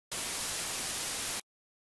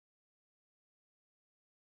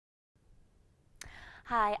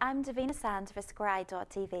Hi, I'm Davina Sands for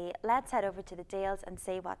SquareEyed.tv. Let's head over to the deals and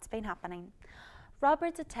see what's been happening.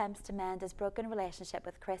 Robert's attempts to mend his broken relationship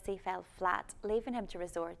with Chrissy fell flat, leaving him to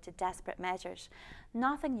resort to desperate measures.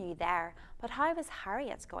 Nothing new there, but how was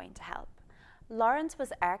Harriet going to help? Lawrence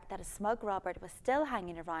was irked that a smug Robert was still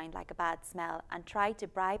hanging around like a bad smell and tried to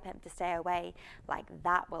bribe him to stay away, like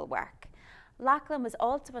that will work. Lachlan was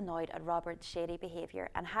also annoyed at Robert's shady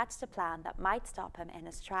behaviour and hatched a plan that might stop him in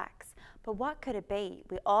his tracks. But what could it be?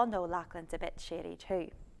 We all know Lachlan's a bit shady too.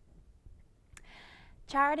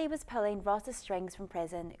 Charity was pulling Ross's strings from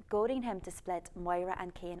prison, goading him to split Moira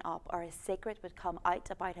and Kane up, or his secret would come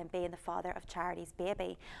out about him being the father of Charity's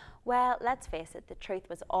baby. Well, let's face it, the truth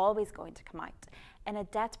was always going to come out. In a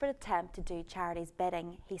desperate attempt to do Charity's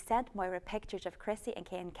bidding, he sent Moira pictures of Chrissy and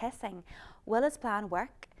Kane kissing. Will his plan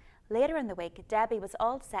work? Later in the week, Debbie was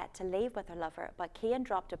all set to leave with her lover, but Kane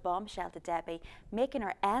dropped a bombshell to Debbie, making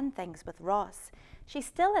her end things with Ross. She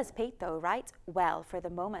still has Pete though, right? Well, for the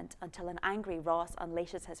moment, until an angry Ross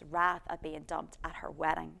unleashes his wrath at being dumped at her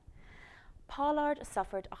wedding. Pollard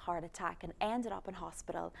suffered a heart attack and ended up in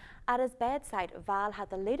hospital. At his bedside, Val had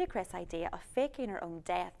the ludicrous idea of faking her own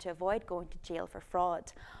death to avoid going to jail for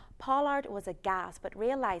fraud. Pollard was aghast, but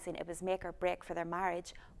realising it was make or break for their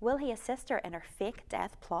marriage, will he assist her in her fake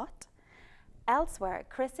death plot? Elsewhere,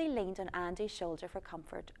 Chrissy leaned on Andy's shoulder for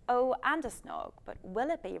comfort. Oh, and a snog, but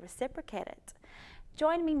will it be reciprocated?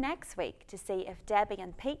 Join me next week to see if Debbie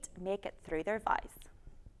and Pete make it through their vows.